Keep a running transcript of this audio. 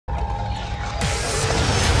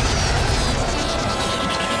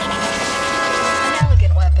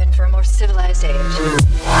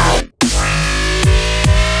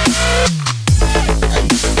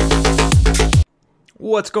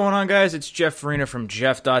What's going on, guys? It's Jeff Farina from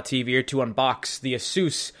Jeff.tv here to unbox the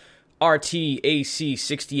ASUS RT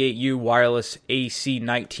AC68U wireless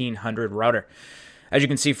AC1900 router. As you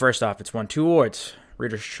can see, first off, it's won 2 awards.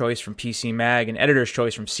 Reader's Choice from PC Mag and Editor's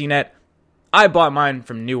Choice from CNET. I bought mine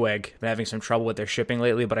from Newegg. Been having some trouble with their shipping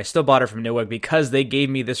lately, but I still bought it from Newegg because they gave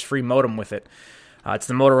me this free modem with it. It's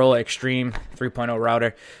the Motorola Extreme 3.0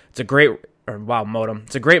 router. It's a great modem.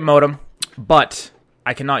 It's a great modem, but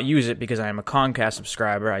I cannot use it because I am a Comcast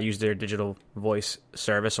subscriber. I use their digital voice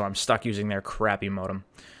service, so I'm stuck using their crappy modem.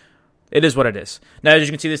 It is what it is. Now, as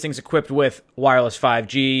you can see, this thing's equipped with wireless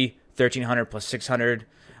 5G, 1300 plus 600,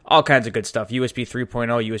 all kinds of good stuff. USB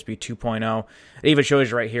 3.0, USB 2.0. It even shows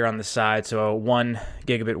you right here on the side. So 1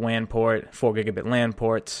 gigabit WAN port, 4 gigabit LAN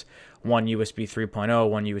ports, 1 USB 3.0,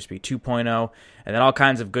 1 USB 2.0, and then all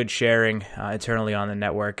kinds of good sharing internally on the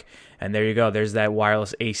network. And there you go. There's that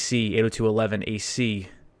wireless AC, 802.11 AC,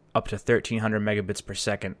 up to 1300 megabits per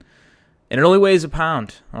second. And it only weighs a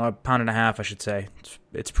pound, or a pound and a half, I should say.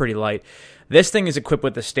 It's pretty light. This thing is equipped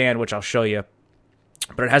with a stand, which I'll show you,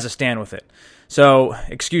 but it has a stand with it. So,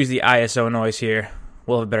 excuse the ISO noise here.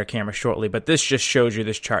 We'll have a better camera shortly, but this just shows you,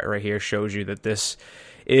 this chart right here shows you that this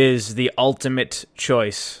is the ultimate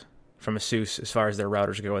choice from ASUS as far as their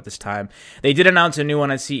routers go at this time. They did announce a new one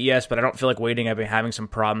at CES, but I don't feel like waiting. I've been having some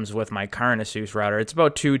problems with my current ASUS router. It's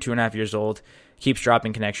about 2.5 years old. Keeps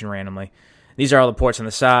dropping connection randomly. These are all the ports on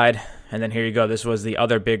the side, and then here you go. This was the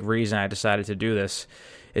other big reason I decided to do this,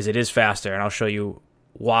 is it is faster, and I'll show you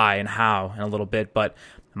why and how in a little bit, but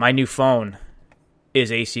my new phone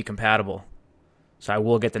is AC compatible, so I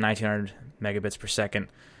will get the 1900 megabits per second.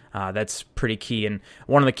 That's pretty key, and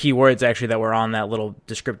one of the key words actually that were on that little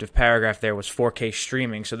descriptive paragraph there was 4K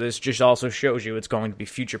streaming, so this just also shows you it's going to be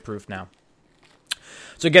future-proof now.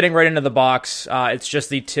 So getting right into the box, it's just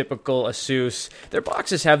the typical ASUS. Their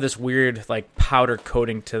boxes have this weird like powder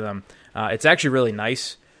coating to them. It's actually really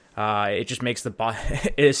nice. It just makes the box,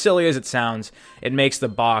 as silly as it sounds, it makes the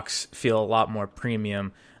box feel a lot more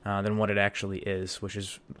premium than what it actually is, which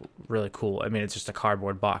is really cool. I mean, it's just a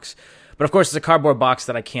cardboard box. But of course, it's a cardboard box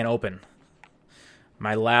that I can't open.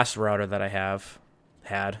 My last router that I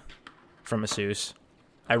had from ASUS,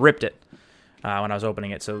 I ripped it when I was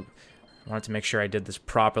opening it, so I wanted to make sure I did this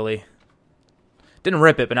properly. Didn't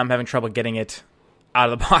rip it, but I'm having trouble getting it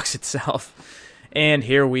out of the box itself. And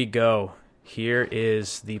here we go. Here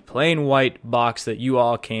is the plain white box that you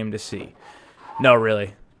all came to see. No,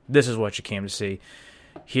 really. This is what you came to see.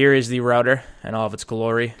 Here is the router and all of its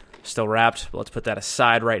glory. Still wrapped, but let's put that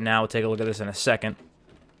aside right now. We'll take a look at this in a second.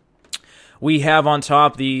 We have on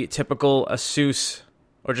top the typical ASUS,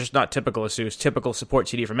 or just not typical ASUS, typical support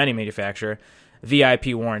CD from any manufacturer,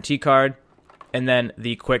 VIP warranty card, and then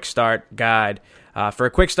the quick start guide. For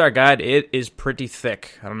a quick start guide, it is pretty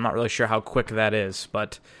thick. I'm not really sure how quick that is,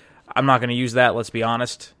 but I'm not going to use that, let's be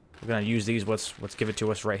honest. We're going to use these, let's give it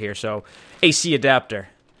to us right here. So, AC adapter.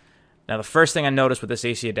 Now, the first thing I noticed with this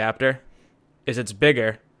AC adapter is it's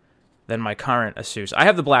bigger than my current ASUS. I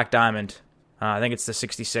have the Black Diamond. I think it's the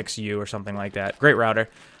 66U or something like that. Great router.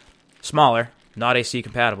 Smaller, not AC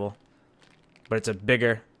compatible, but it's a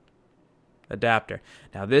bigger adapter.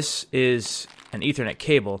 Now, this is an Ethernet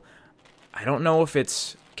cable. I don't know if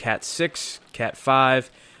it's Cat 6, Cat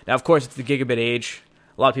 5. Now, of course, it's the gigabit age.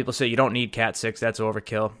 A lot of people say you don't need Cat 6, that's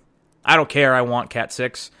overkill. I don't care, I want Cat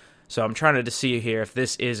 6. So I'm trying to see here if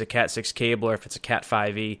this is a Cat 6 cable or if it's a Cat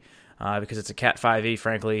 5e. Because it's a Cat 5e,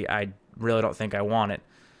 frankly, I really don't think I want it.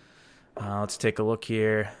 Let's take a look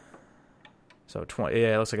here. So,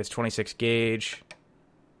 it looks like it's 26 gauge.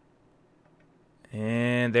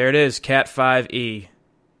 And there it is, Cat 5e.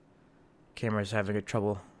 Camera's having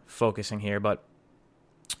trouble focusing here, but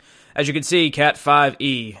as you can see, Cat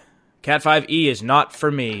 5e. Cat 5e is not for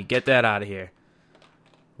me. Get that out of here.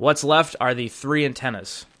 What's left are the 3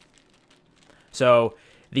 antennas. So,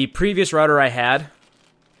 the previous router I had,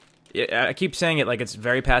 I keep saying it like it's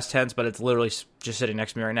very past tense, but it's literally just sitting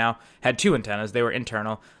next to me right now, had 2 antennas. They were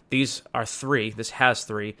internal. These are 3. This has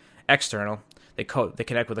 3. External. They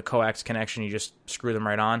connect with a coax connection. You just screw them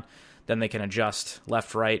right on. Then they can adjust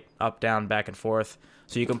left, right, up, down, back, and forth.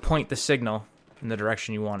 So you can point the signal in the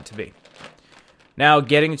direction you want it to be. Now,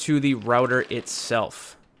 getting to the router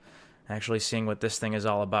itself. Actually seeing what this thing is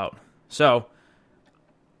all about. So,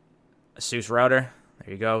 ASUS router.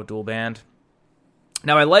 There you go, dual band.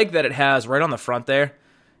 Now, I like that it has, right on the front there,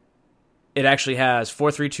 it actually has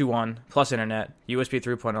 4321 plus internet, USB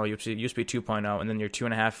 3.0, USB 2.0, and then your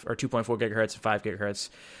 2.5 or 2.4 gigahertz and 5 gigahertz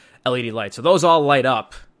LED lights. So those all light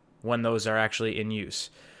up when those are actually in use.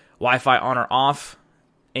 Wi-Fi on or off,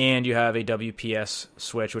 and you have a WPS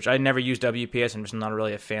switch, which I never use WPS. I'm just not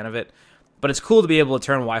really a fan of it. But it's cool to be able to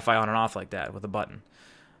turn Wi-Fi on and off like that with a button.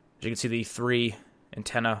 As you can see, the 3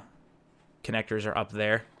 antenna connectors are up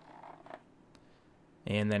there.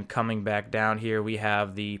 And then coming back down here, we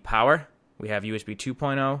have the power. We have USB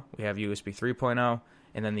 2.0, we have USB 3.0,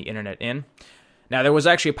 and then the internet in. Now, there was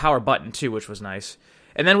actually a power button too, which was nice.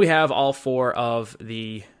 And then we have all 4 of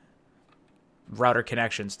the router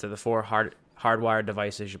connections to the 4 hardwired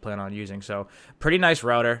devices you plan on using. So, pretty nice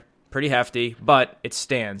router, pretty hefty, but it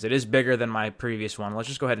stands. It is bigger than my previous one. Let's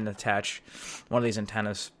just go ahead and attach one of these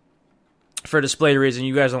antennas. For display reason,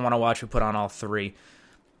 you guys don't want to watch me put on all 3.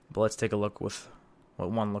 But let's take a look with what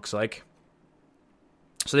one looks like.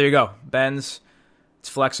 So there you go, bends, it's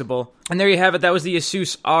flexible. And there you have it, that was the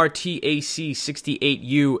ASUS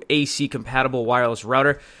AC68U AC compatible wireless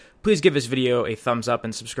router. Please give this video a thumbs up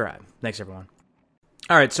and subscribe. Thanks everyone.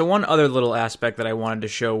 Alright, so one other little aspect that I wanted to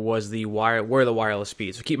show was the wireless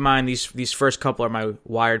speed. So keep in mind, these first couple are my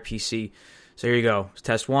wired PC. So here you go,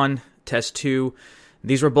 test 1, test 2.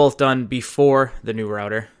 These were both done before the new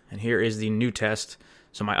router. And here is the new test.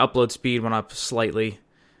 So my upload speed went up slightly,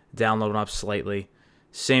 download went up slightly.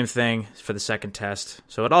 Same thing for the second test.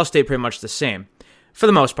 So it all stayed pretty much the same. For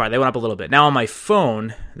the most part, they went up a little bit. Now on my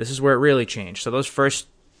phone, this is where it really changed. So those first,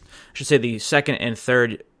 I should say the second and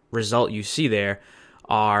third result you see there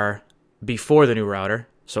are before the new router.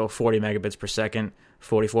 So 40 megabits per second,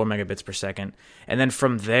 44 megabits per second. And then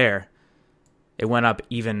from there, it went up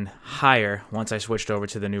even higher once I switched over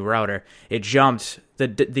to the new router. It jumped, the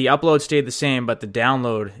upload stayed the same, but the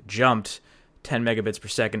download jumped 10 megabits per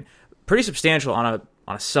second. Pretty substantial on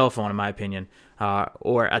a cell phone, in my opinion,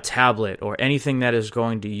 or a tablet, or anything that is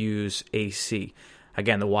going to use AC.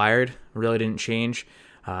 Again, the wired really didn't change.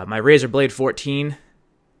 My Razer Blade 14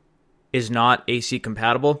 is not AC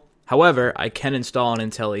compatible. However, I can install an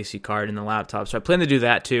Intel AC card in the laptop, so I plan to do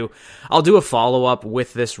that too. I'll do a follow-up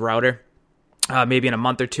with this router, maybe in a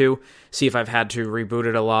month or two, see if I've had to reboot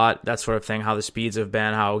it a lot, that sort of thing, how the speeds have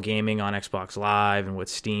been, how gaming on Xbox Live and with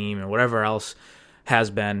Steam and whatever else has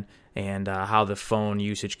been, and how the phone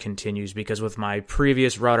usage continues, because with my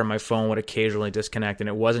previous router, my phone would occasionally disconnect, and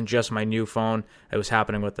it wasn't just my new phone, it was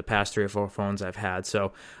happening with the past 3 or 4 phones I've had,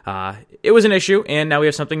 so it was an issue, and now we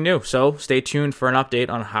have something new, so stay tuned for an update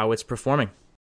on how it's performing.